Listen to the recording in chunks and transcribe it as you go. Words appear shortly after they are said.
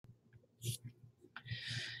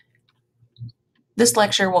This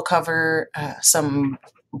lecture will cover some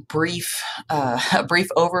brief, a brief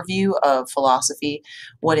overview of philosophy,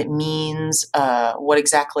 what it means, what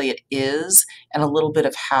exactly it is, and a little bit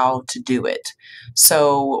of how to do it.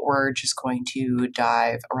 So we're just going to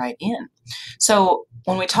dive right in. So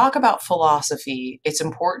when we talk about philosophy, it's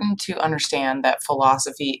important to understand that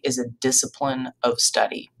philosophy is a discipline of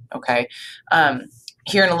study. Okay.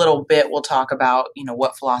 Here in a little bit, we'll talk about,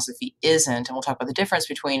 what philosophy isn't, and we'll talk about the difference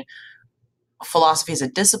between philosophy as a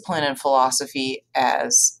discipline and philosophy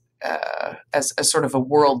as sort of a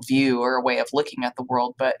worldview or a way of looking at the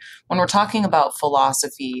world. But when we're talking about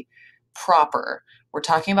philosophy proper, we're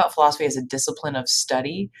talking about philosophy as a discipline of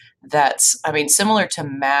study that's, similar to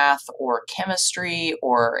math or chemistry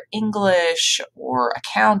or English or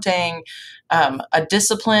accounting, a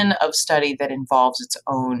discipline of study that involves its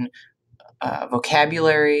own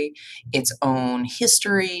vocabulary, its own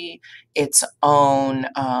history, its own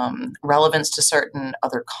relevance to certain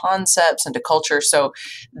other concepts and to culture. So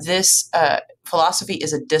this philosophy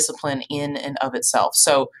is a discipline in and of itself.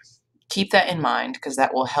 So keep that in mind, because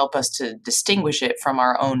that will help us to distinguish it from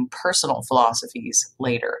our own personal philosophies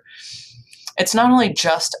later. It's not only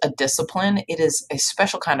just a discipline, it is a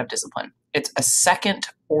special kind of discipline. It's a second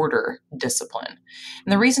order discipline.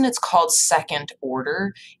 And the reason it's called second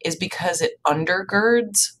order is because it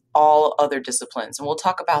undergirds all other disciplines. And we'll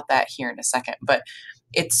talk about that here in a second. But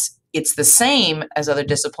it's the same as other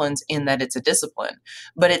disciplines in that it's a discipline,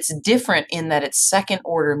 but it's different in that it's second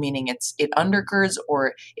order, meaning it undergirds,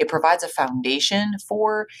 or it provides a foundation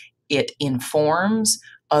for, it informs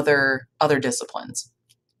other disciplines.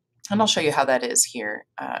 And I'll show you how that is here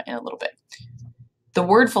in a little bit. The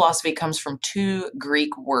word philosophy comes from two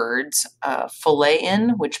Greek words,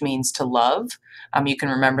 philein, which means to love. You can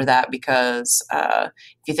remember that because if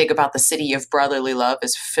you think about the city of brotherly love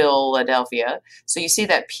as Philadelphia, so you see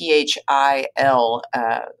that PHIL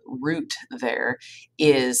root there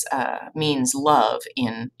means love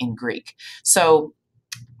in Greek. So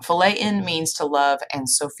philein means to love, and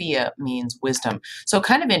Sophia means wisdom. So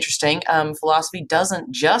kind of interesting. Philosophy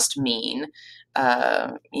doesn't just mean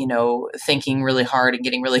thinking really hard and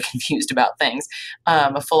getting really confused about things.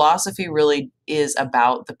 Philosophy really is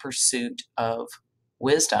about the pursuit of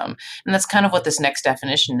wisdom. And that's kind of what this next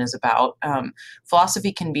definition is about.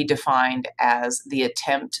 Philosophy can be defined as the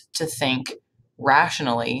attempt to think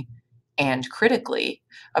rationally and critically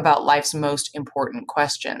about life's most important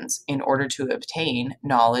questions in order to obtain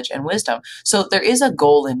knowledge and wisdom. So there is a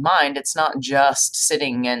goal in mind. It's not just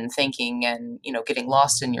sitting and thinking and, getting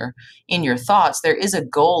lost in your thoughts. There is a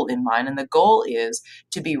goal in mind, and the goal is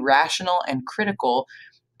to be rational and critical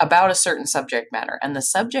about a certain subject matter. And the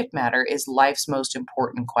subject matter is life's most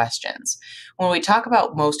important questions. When we talk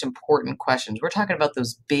about most important questions, we're talking about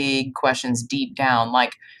those big questions deep down,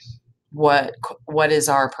 like what is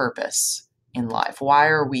our purpose in life? Why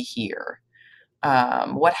are we here?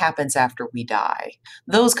 What happens after we die?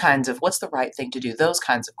 Those kinds of, what's the right thing to do? Those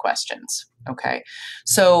kinds of questions. Okay.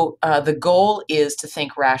 So the goal is to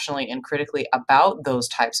think rationally and critically about those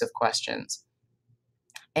types of questions,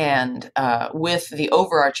 and with the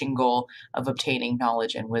overarching goal of obtaining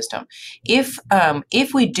knowledge and wisdom. If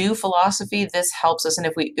we do philosophy, this helps us, and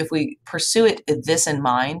if we pursue it this in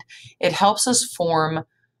mind, it helps us form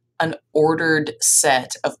an ordered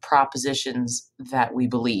set of propositions that we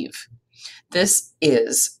believe. This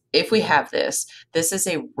is, if we have this is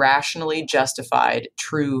a rationally justified,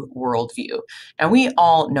 true worldview. And we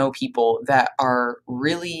all know people that are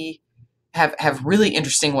really have really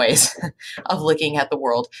interesting ways of looking at the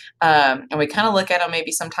world. And we kind of look at them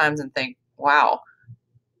maybe sometimes and think, wow,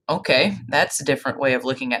 okay, that's a different way of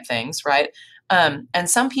looking at things, right? And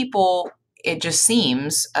some people, it just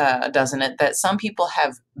seems, doesn't it, that some people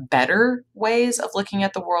have better ways of looking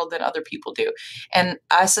at the world than other people do. And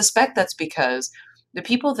I suspect that's because the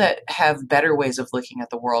people that have better ways of looking at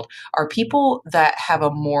the world are people that have a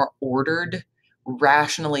more ordered,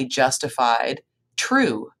 rationally justified,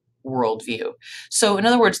 true worldview. So in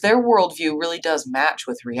other words, their worldview really does match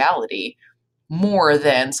with reality more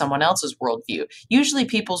than someone else's worldview. Usually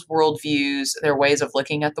people's worldviews, their ways of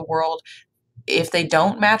looking at the world, if they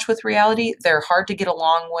don't match with reality, they're hard to get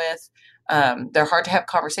along with. They're hard to have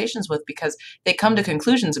conversations with, because they come to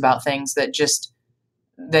conclusions about things that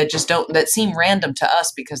seem random to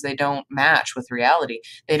us because they don't match with reality.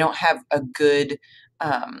 They don't have a good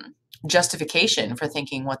justification for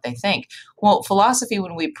thinking what they think. Well, philosophy,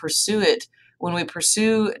 when we pursue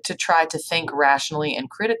to try to think rationally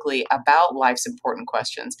and critically about life's important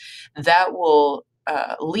questions, that will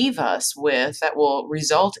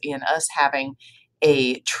result in us having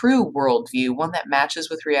a true worldview, one that matches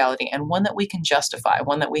with reality, and one that we can justify,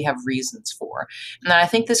 one that we have reasons for. And I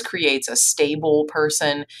think this creates a stable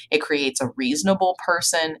person, it creates a reasonable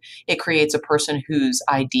person, it creates a person whose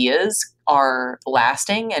ideas are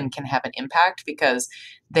lasting and can have an impact because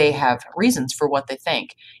they have reasons for what they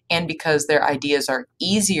think, and because their ideas are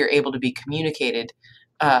easier able to be communicated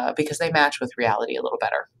because they match with reality a little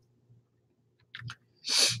better.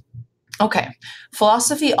 Okay,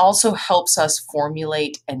 philosophy also helps us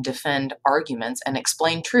formulate and defend arguments and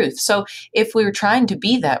explain truth. So, if we were trying to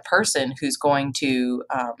be that person who's going to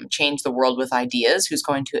change the world with ideas, who's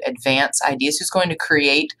going to advance ideas, who's going to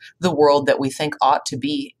create the world that we think ought to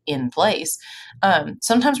be in place,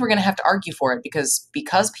 sometimes we're going to have to argue for it because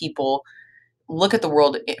people look at the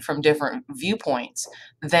world from different viewpoints,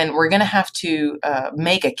 then we're going to have to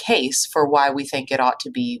make a case for why we think it ought to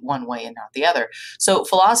be one way and not the other. So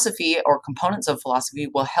philosophy, or components of philosophy,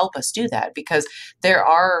 will help us do that, because there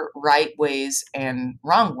are right ways and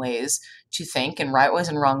wrong ways to think, and right ways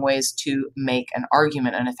and wrong ways to make an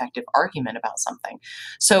argument, an effective argument about something.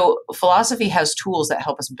 So philosophy has tools that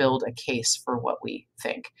help us build a case for what we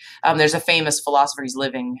think. There's a famous philosopher who's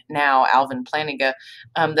living now, Alvin Plantinga,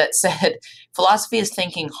 that said, philosophy is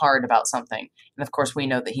thinking hard about something. And of course, we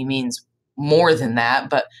know that he means more than that,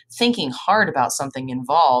 but thinking hard about something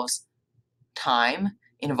involves time,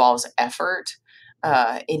 it involves effort,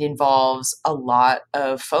 it involves a lot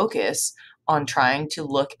of focus on trying to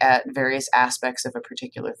look at various aspects of a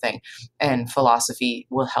particular thing. And philosophy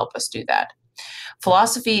will help us do that.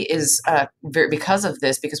 Philosophy is because of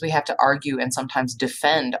this, because we have to argue and sometimes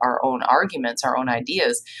defend our own arguments, our own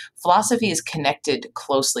ideas. Philosophy is connected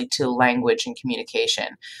closely to language and communication.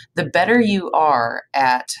 The better you are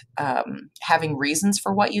at having reasons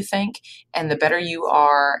for what you think, and the better you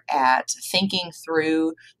are at thinking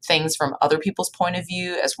through things from other people's point of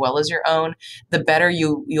view as well as your own, the better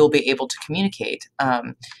you'll be able to communicate.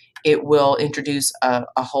 It will introduce a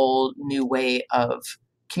whole new way of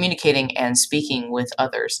communicating and speaking with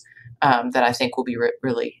others that I think will be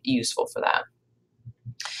really useful for that.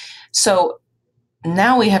 So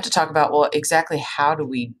now we have to talk about, well, exactly how do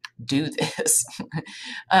we do this?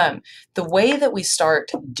 The way that we start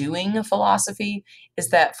doing philosophy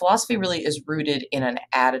is that philosophy really is rooted in an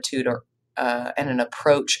attitude or and an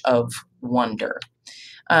approach of wonder.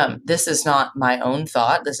 This is not my own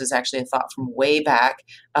thought. This is actually a thought from way back,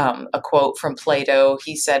 a quote from Plato.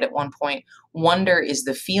 He said at one point, "Wonder is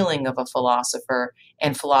the feeling of a philosopher,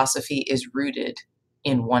 and philosophy is rooted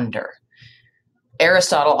in wonder."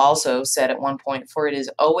 Aristotle also said at one point, "For it is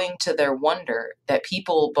owing to their wonder that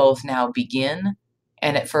people both now begin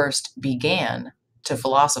and at first began to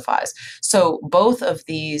philosophize." So both of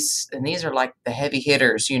these, and these are like the heavy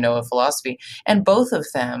hitters, of philosophy, and both of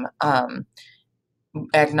them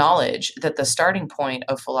acknowledge that the starting point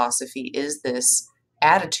of philosophy is this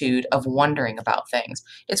attitude of wondering about things.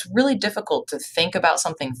 It's really difficult to think about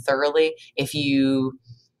something thoroughly if you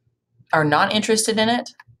are not interested in it,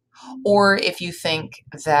 or if you think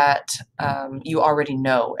that you already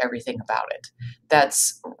know everything about it.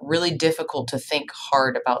 That's really difficult to think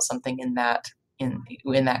hard about something in that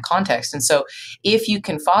context. And so if you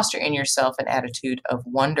can foster in yourself an attitude of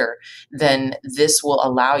wonder, then this will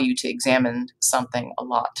allow you to examine something a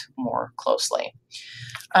lot more closely.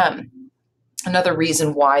 Another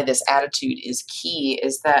reason why this attitude is key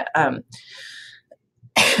is that,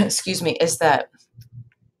 is that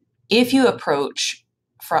if you approach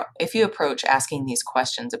asking these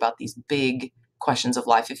questions about these big questions of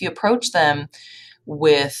life, if you approach them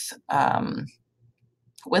with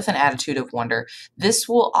an attitude of wonder, this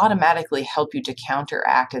will automatically help you to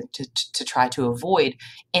counteract and to try to avoid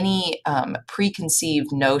any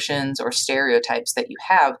preconceived notions or stereotypes that you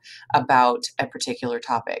have about a particular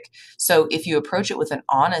topic. So if you approach it with an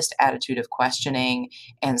honest attitude of questioning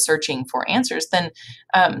and searching for answers, then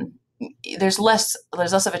there's less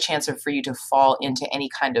of a chance for you to fall into any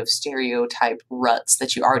kind of stereotype ruts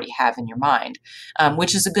that you already have in your mind,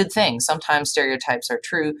 which is a good thing. Sometimes stereotypes are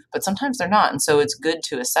true, but sometimes they're not, and so it's good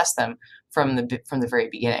to assess them from the very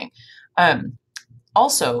beginning.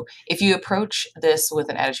 Also, if you approach this with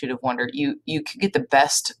an attitude of wonder, you could get the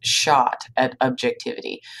best shot at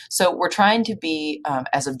objectivity. So we're trying to be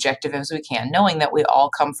as objective as we can, knowing that we all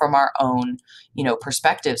come from our own,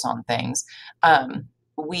 perspectives on things.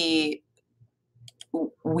 We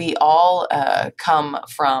all come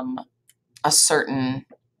from a certain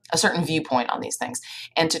viewpoint on these things,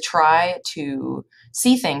 and to try to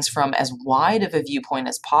see things from as wide of a viewpoint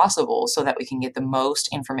as possible so that we can get the most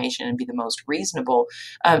information and be the most reasonable.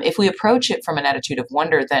 If we approach it from an attitude of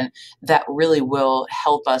wonder, then that really will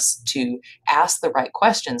help us to ask the right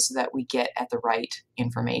questions so that we get at the right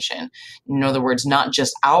information. In other words, not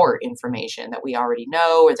just our information that we already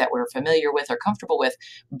know or that we're familiar with or comfortable with,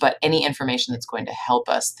 but any information that's going to help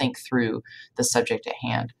us think through the subject at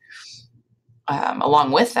hand.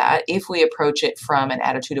 Along with that, if we approach it from an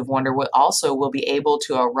attitude of wonder, we also will be able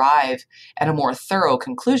to arrive at a more thorough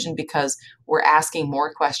conclusion because we're asking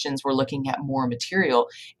more questions, we're looking at more material,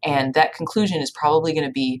 and that conclusion is probably going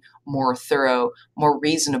to be more thorough, more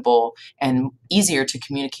reasonable, and easier to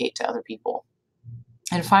communicate to other people.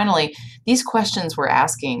 And finally, these questions we're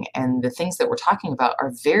asking and the things that we're talking about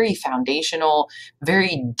are very foundational,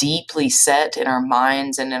 very deeply set in our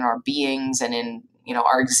minds and in our beings and in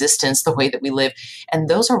our existence, the way that we live. And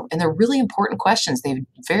they're really important questions. They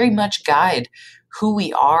very much guide who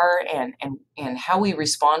we are and how we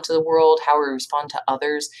respond to the world, how we respond to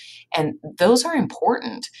others. And those are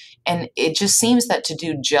important. And it just seems that to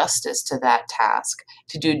do justice to that task,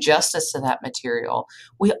 to do justice to that material,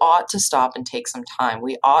 we ought to stop and take some time.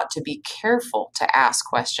 We ought to be careful to ask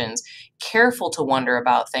questions, careful to wonder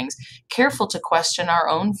about things, careful to question our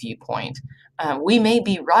own viewpoint. We may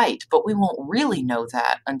be right, but we won't really know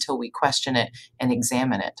that until we question it and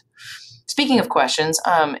examine it. Speaking of questions,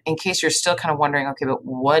 in case you're still kind of wondering, okay, but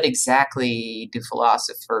what exactly do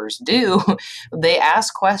philosophers do? They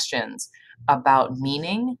ask questions about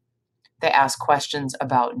meaning, they ask questions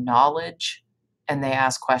about knowledge, and they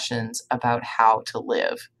ask questions about how to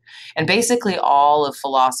live. And basically all of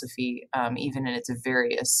philosophy, even in its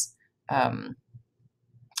various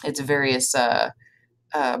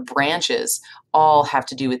branches, all have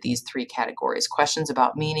to do with these three categories: questions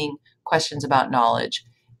about meaning, questions about knowledge,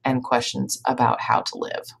 and questions about how to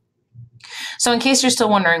live. So in case you're still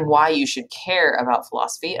wondering why you should care about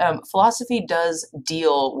philosophy, philosophy does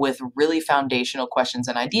deal with really foundational questions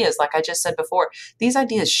and ideas. Like I just said before, these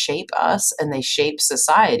ideas shape us and they shape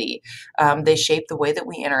society. They shape the way that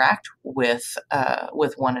we interact with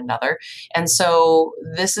one another. And so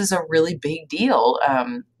this is a really big deal.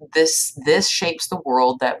 This shapes the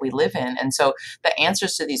world that we live in. And so the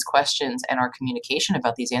answers to these questions and our communication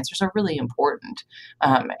about these answers are really important,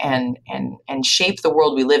 and shape the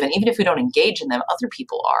world we live in. Even if we don't engage in them, other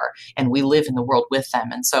people are, and we live in the world with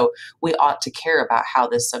them. And so we ought to care about how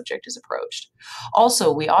this subject is approached.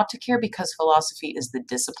 Also, we ought to care because philosophy is the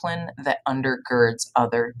discipline that undergirds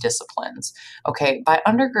other disciplines. Okay, by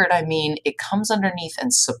undergird, I mean it comes underneath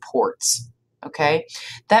and supports. Okay,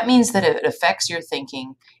 that means that it affects your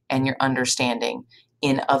thinking and your understanding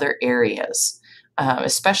in other areas.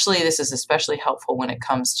 This is especially helpful when it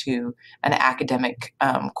comes to an academic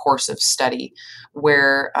course of study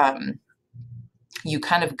where you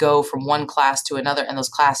kind of go from one class to another, and those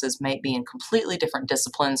classes may be in completely different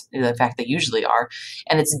disciplines. In fact, they usually are.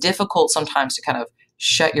 And it's difficult sometimes to kind of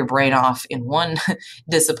shut your brain off in one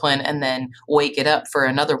discipline and then wake it up for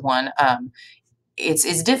another one.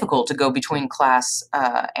 It's difficult to go between class,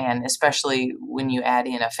 and especially when you add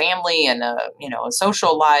in a family and a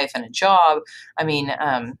social life and a job. I mean,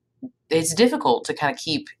 it's difficult to kind of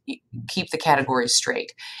keep the categories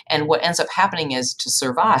straight. And what ends up happening is, to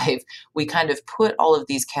survive, we kind of put all of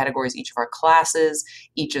these categories, each of our classes,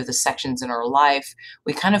 each of the sections in our life,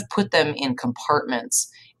 we kind of put them in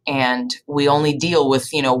compartments. And we only deal with,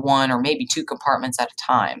 one or maybe two compartments at a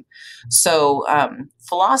time. So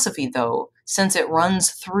philosophy, though, since it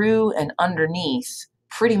runs through and underneath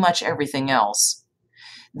pretty much everything else,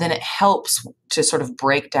 then it helps to sort of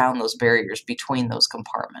break down those barriers between those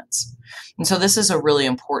compartments. And so this is a really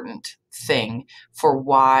important thing for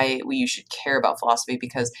why you should care about philosophy,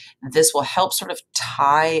 because this will help sort of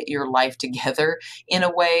tie your life together in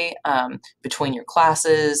a way, between your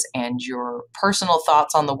classes and your personal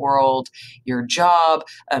thoughts on the world, your job.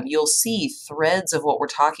 You'll see threads of what we're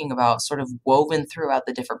talking about sort of woven throughout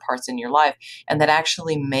the different parts in your life, and that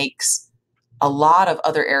actually makes a lot of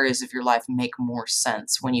other areas of your life make more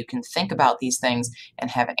sense when you can think about these things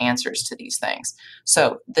and have answers to these things.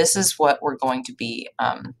 So this is what we're going to be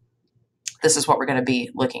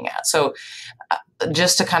looking at. So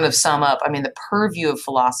just to kind of sum up, I mean, the purview of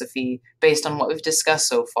philosophy, based on what we've discussed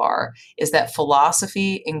so far, is that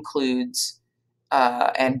philosophy includes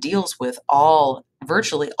and deals with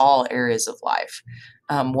virtually all areas of life.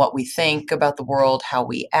 What we think about the world, how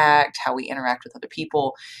we act, how we interact with other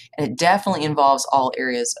people. And it definitely involves all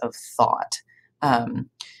areas of thought,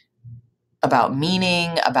 about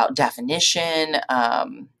meaning, about definition,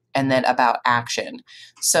 and then about action.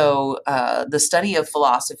 So the study of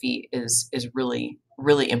philosophy is really,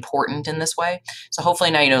 really important in this way. So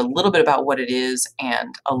hopefully now you know a little bit about what it is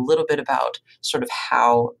and a little bit about sort of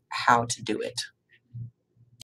how to do it.